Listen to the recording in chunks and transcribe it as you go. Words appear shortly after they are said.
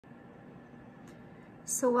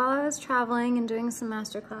So while I was traveling and doing some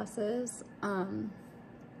master classes,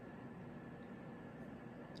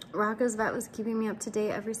 Rocco's vet was keeping me up to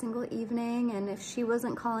date every single evening, and if she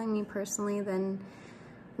wasn't calling me personally, then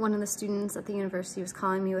one of the students at the university was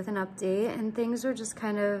calling me with an update, and things were just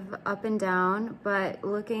kind of up and down, but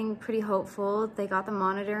looking pretty hopeful. They got the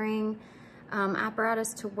monitoring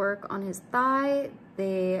apparatus to work on his thigh.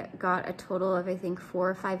 They got a total of, I think, 4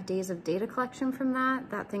 or 5 days of data collection from that.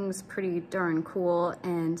 That thing's pretty darn cool,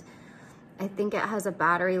 and I think it has a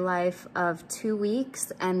battery life of 2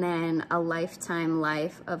 weeks and then a lifetime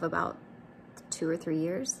life of about 2 or 3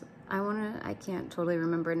 years. I can't totally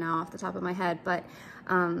remember now off the top of my head, but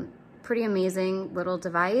pretty amazing little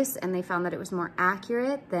device, and they found that it was more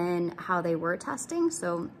accurate than how they were testing.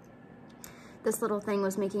 So this little thing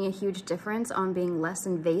was making a huge difference on being less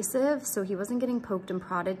invasive, so he wasn't getting poked and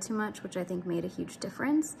prodded too much, which I think made a huge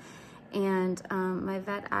difference. And my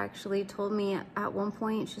vet actually told me at one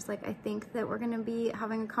point, she's like, I think that we're gonna be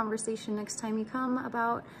having a conversation next time you come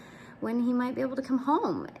about when he might be able to come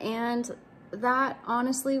home. And that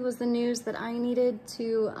honestly was the news that I needed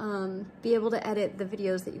to be able to edit the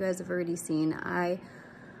videos that you guys have already seen.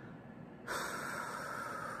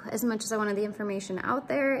 As much as I wanted the information out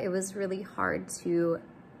there, it was really hard to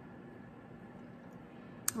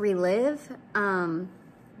relive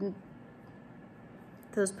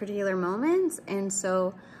those particular moments. And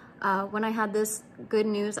so when I had this good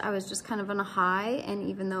news, I was just kind of on a high, and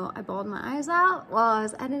even though I bawled my eyes out while I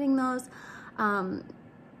was editing those, I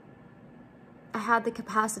had the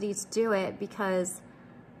capacity to do it because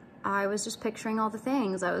I was just picturing all the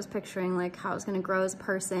things. I was picturing like how I was gonna grow as a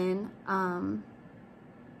person,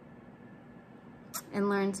 and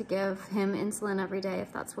learn to give him insulin every day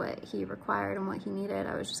if that's what he required and what he needed.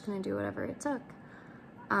 I was just gonna do whatever it took.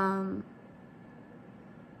 And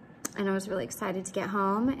I was really excited to get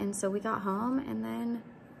home, and so we got home, and then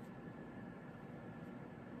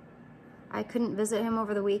I couldn't visit him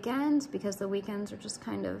over the weekend because the weekends are just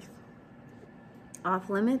kind of off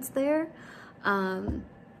limits there. And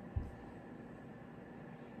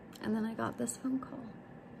then I got this phone call,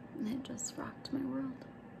 and it just rocked my world.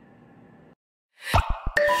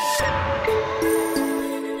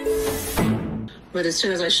 But as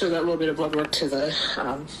soon as I showed that little bit of blood work to the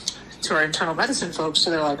to our internal medicine folks, so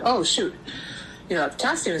they're like, oh shoot, you know,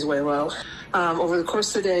 potassium is way low. Over the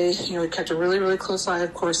course of the day, you know, we kept a really, really close eye,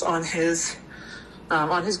 of course, on his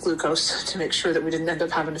glucose to make sure that we didn't end up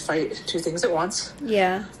having to fight 2 things at once.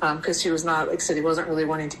 Yeah. Because he was not, like I said, he wasn't really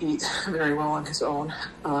wanting to eat very well on his own.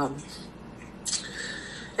 And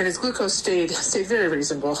his glucose stayed very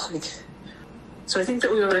reasonable. So I think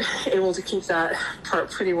that we were able to keep that part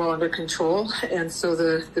pretty well under control. And so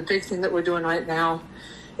the big thing that we're doing right now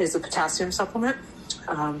is the potassium supplement.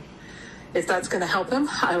 If that's going to help him,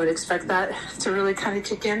 I would expect that to really kind of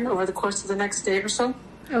kick in over the course of the next day or so.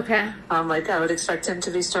 Okay. Like I would expect him to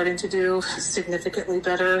be starting to do significantly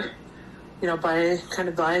better, you know, by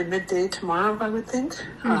midday tomorrow, I would think.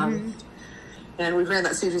 And we ran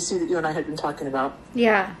that CVC that you and I had been talking about.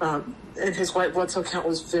 Yeah. And his white blood cell count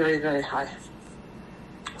was very, very high.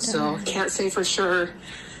 So can't say for sure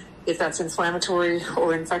if that's inflammatory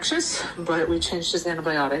or infectious, but we changed his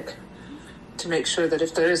antibiotic to make sure that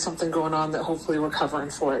if there is something going on, that hopefully we're covering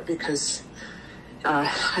for it, because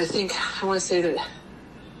I want to say that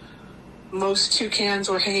most toucans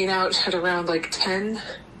were hanging out at around like 10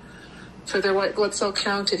 for their white blood cell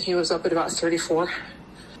count, and he was up at about 34.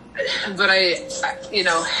 But I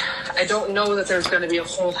don't know that there's going to be a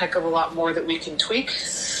whole heck of a lot more that we can tweak,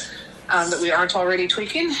 that we aren't already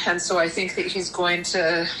tweaking. And so I think that he's going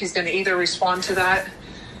to either respond to that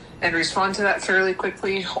fairly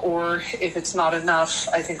quickly, or if it's not enough,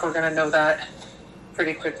 I think we're going to know that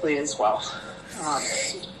pretty quickly as well. I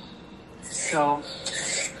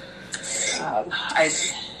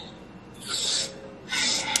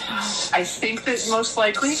think that most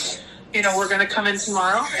likely, you know, we're going to come in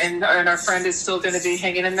tomorrow, and our friend is still going to be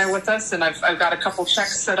hanging in there with us, and I've got a couple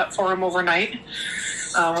checks set up for him overnight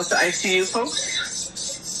with the ICU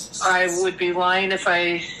folks. I would be lying if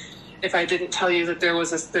I didn't tell you that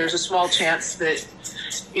there's a small chance that,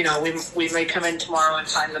 you know, we may come in tomorrow and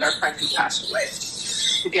find that our friend has passed away.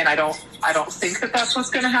 Again, I don't think that that's what's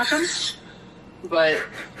going to happen, but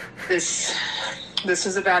this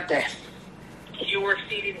is a bad day. You were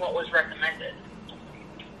feeding what was recommended.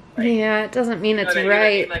 Right? Yeah, it doesn't mean it's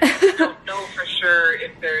right. Like, I don't know for sure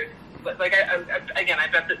if there's, like, I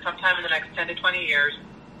bet that sometime in the next 10 to 20 years,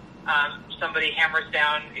 somebody hammers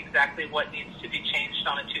down exactly what needs to be changed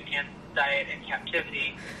on a toucan diet in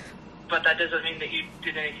captivity. but that doesn't mean that you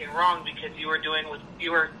did anything wrong, because you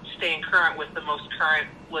were staying current with the most current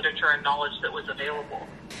literature and knowledge that was available.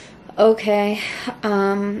 Okay,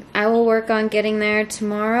 I will work on getting there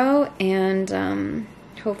tomorrow, and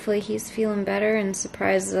hopefully he's feeling better and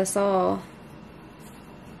surprises us all.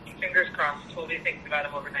 Fingers crossed. We'll be thinking about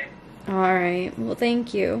him overnight. All right, well,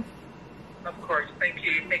 thank you. Of course. Thank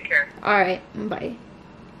you. Take care. All right, bye.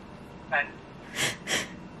 Bye.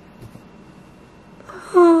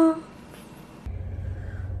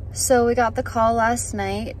 So we got the call last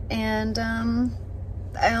night, and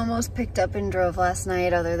I almost picked up and drove last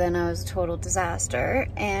night, other than I was a total disaster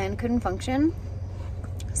and couldn't function.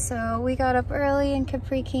 So we got up early and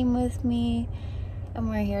Capri came with me, and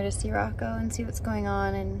we're here to see Rocco and see what's going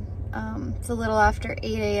on. And it's a little after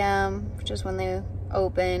 8 a.m., which is when they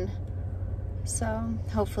open. So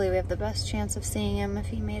hopefully we have the best chance of seeing him if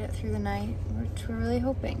he made it through the night, which we're really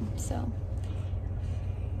hoping. So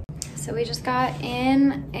we just got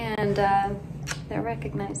in, and they're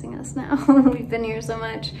recognizing us now. We've been here so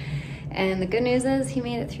much. And the good news is he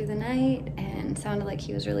made it through the night and sounded like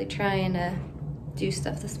he was really trying to do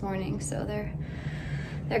stuff this morning. So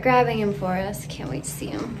they're grabbing him for us. Can't wait to see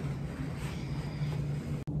him.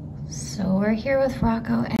 So we're here with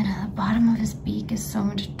Rocco, and the bottom of his beak is so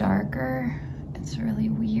much darker. It's really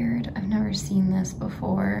weird. I've never seen this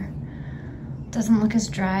before. Doesn't look as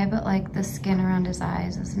dry, but like the skin around his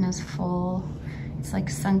eyes isn't as full. It's like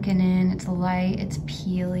sunken in, it's light, it's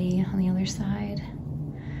peely on the other side.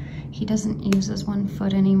 He doesn't use his one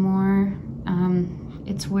foot anymore.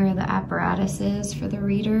 It's where the apparatus is for the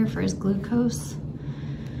reader for his glucose.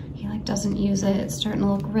 He like doesn't use it. It's starting to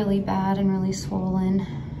look really bad and really swollen.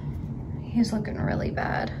 He's looking really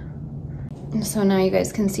bad. And so now you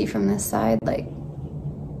guys can see from this side, like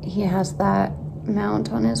he has that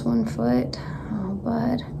mount on his one foot. Oh,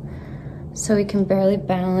 bud. So he can barely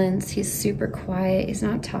balance. He's super quiet. He's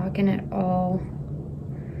not talking at all.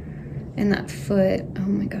 And that foot, oh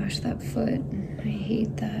my gosh, that foot. I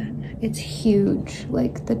hate that. It's huge.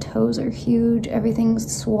 Like the toes are huge.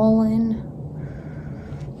 Everything's swollen.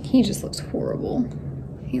 He just looks horrible.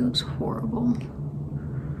 He looks horrible.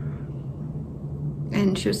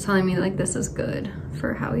 And she was telling me like this is good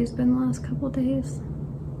for how he's been the last couple days.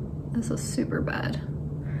 This is super bad.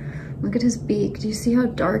 Look at his beak. Do you see how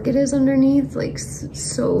dark it is underneath? Like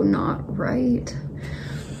so not right.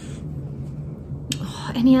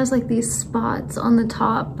 Oh, and he has like these spots on the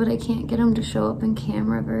top, but I can't get him to show up in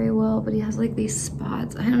camera very well, but he has like these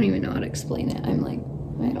spots. I don't even know how to explain it. I'm like,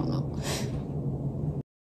 I don't know.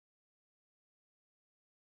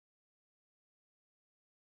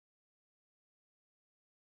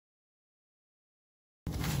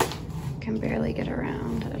 Can barely get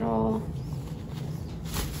around at all.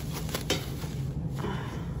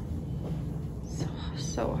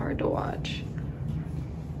 So hard to watch.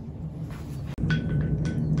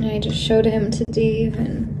 And I just showed him to Dave,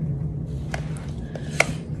 and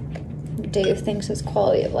Dave thinks his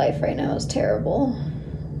quality of life right now is terrible.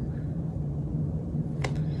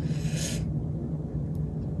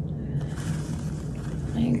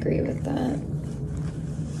 I agree with that.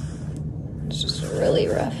 It's just a really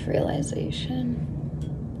rough realization.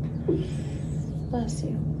 Bless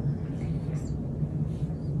you.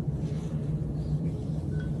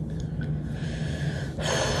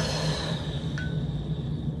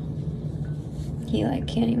 He like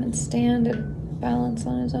can't even stand and balance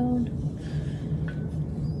on his own.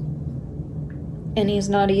 And he's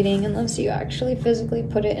not eating unless you actually physically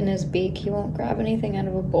put it in his beak. He won't grab anything out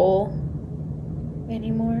of a bowl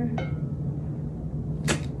anymore.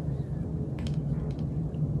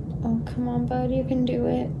 Oh, come on, bud, you can do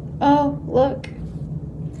it. Oh, look.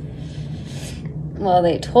 Well,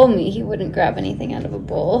 they told me he wouldn't grab anything out of a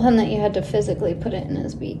bowl and that you had to physically put it in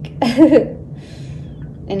his beak.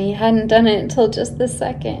 And he hadn't done it until just this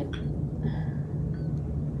second.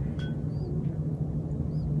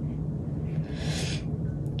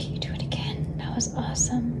 Can you do it again? That was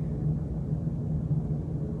awesome.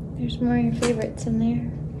 There's more of your favorites in there.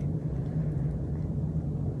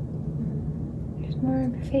 There's more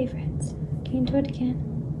of your favorites. Can you do it again?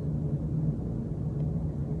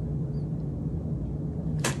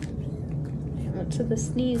 What's with the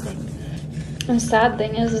sneezing? The sad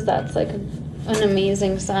thing is that's like an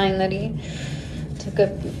amazing sign that he took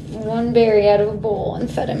one berry out of a bowl and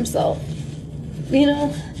fed himself. You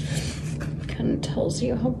know, kind of tells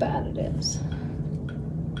you how bad it is.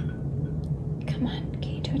 Come on,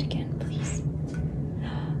 can you do it again, please?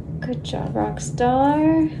 Good job,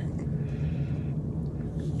 Rockstar.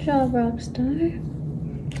 Good job, Rockstar.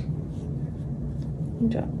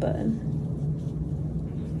 Good job, bud.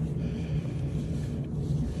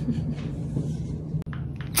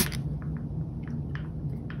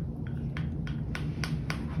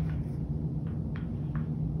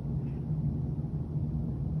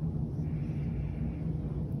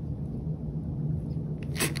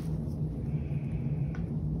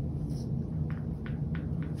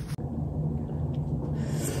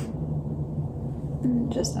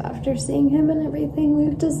 just after seeing him and everything,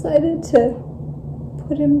 we've decided to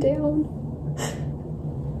put him down.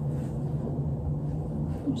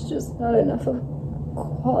 There's just not enough of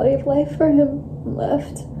quality of life for him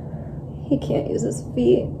left. He can't use his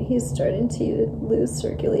feet. He's starting to lose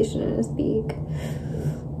circulation in his beak.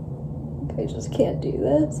 I just can't do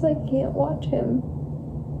this. I can't watch him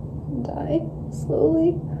die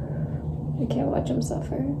slowly. I can't watch him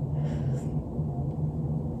suffer.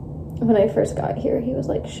 When I first got here, he was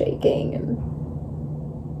like shaking,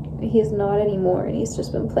 and he's not anymore, and he's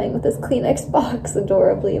just been playing with this Kleenex box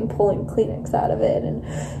adorably and pulling Kleenex out of it, and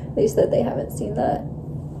they said they haven't seen that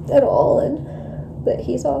at all, and that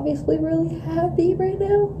he's obviously really happy right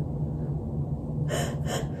now.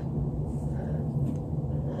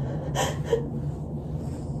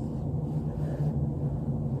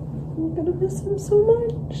 I'm gonna miss him so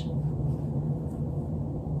much.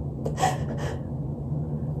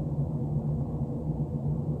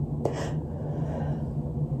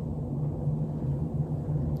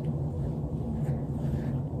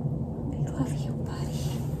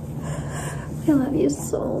 I love you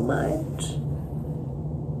so much.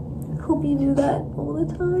 Hope you knew that all the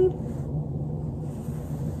time.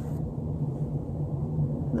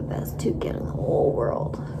 The best toucan in the whole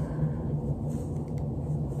world.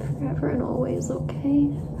 Forever and always, okay?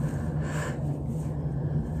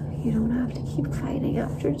 You don't have to keep fighting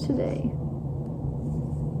after today.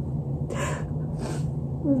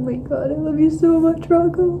 Oh my God, I love you so much,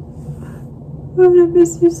 Rocco. I'm gonna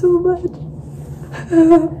miss you so much.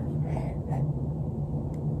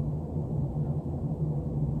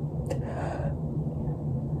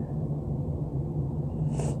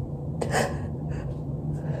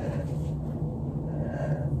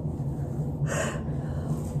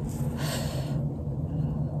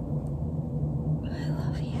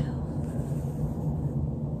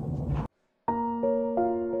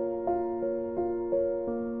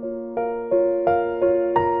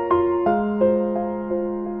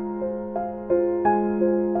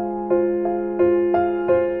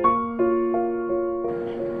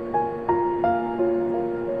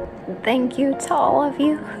 Thank you to all of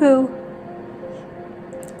you who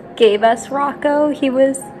gave us Rocco. He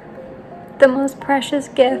was the most precious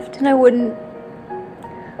gift, and I wouldn't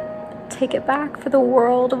take it back for the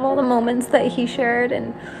world, of all the moments that he shared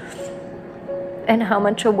and how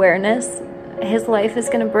much awareness his life is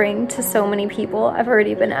going to bring to so many people. I've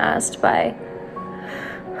already been asked by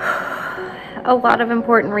a lot of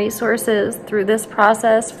important resources through this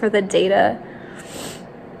process for the data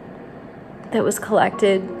that was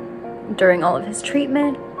collected during all of his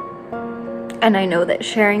treatment, and I know that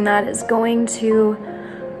sharing that is going to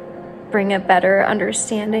bring a better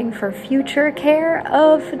understanding for future care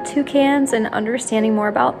of toucans and understanding more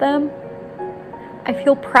about them. I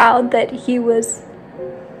feel proud that he was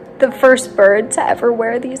the first bird to ever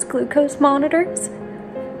wear these glucose monitors.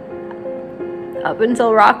 Up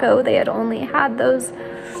until Rocco, they had only had those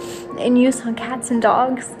in use on cats and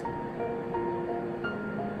dogs.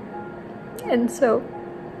 And so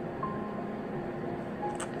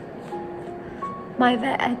my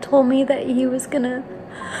vet had told me that he was gonna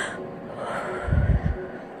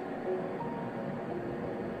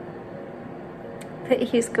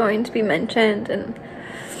he's going to be mentioned in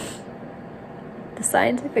the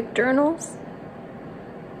scientific journals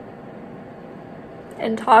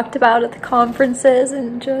and talked about at the conferences,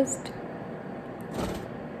 and just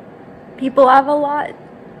people have a lot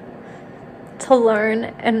to learn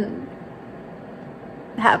and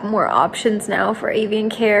have more options now for avian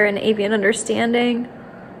care and avian understanding.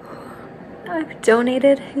 I've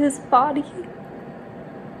donated his body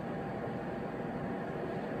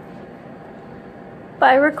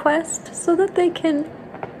by request so that they can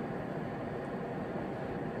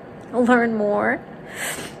learn more.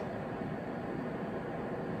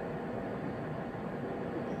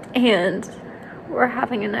 And we're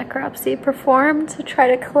having a necropsy performed to try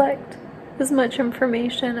to collect as much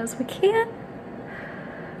information as we can.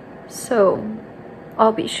 So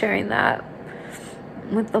I'll be sharing that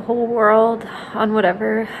with the whole world on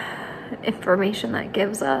whatever information that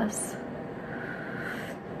gives us.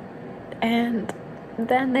 And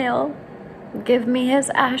then they'll give me his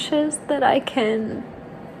ashes that I can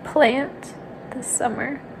plant this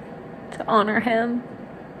summer to honor him.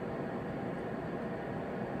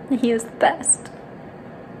 He is the best.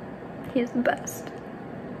 He is the best.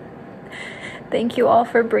 Thank you all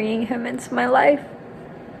for bringing him into my life.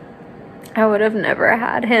 I would have never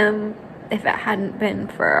had him if it hadn't been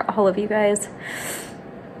for all of you guys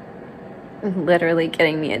literally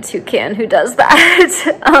getting me a toucan who does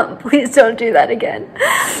that. Please don't do that again.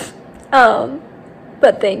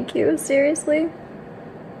 But thank you, seriously.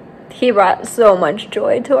 He brought so much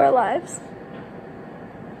joy to our lives.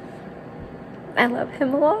 I love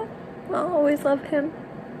him a lot. I'll always love him.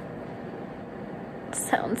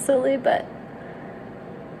 Sounds silly, but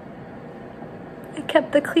I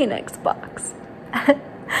kept the Kleenex box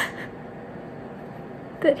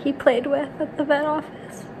that he played with at the vet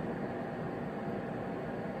office.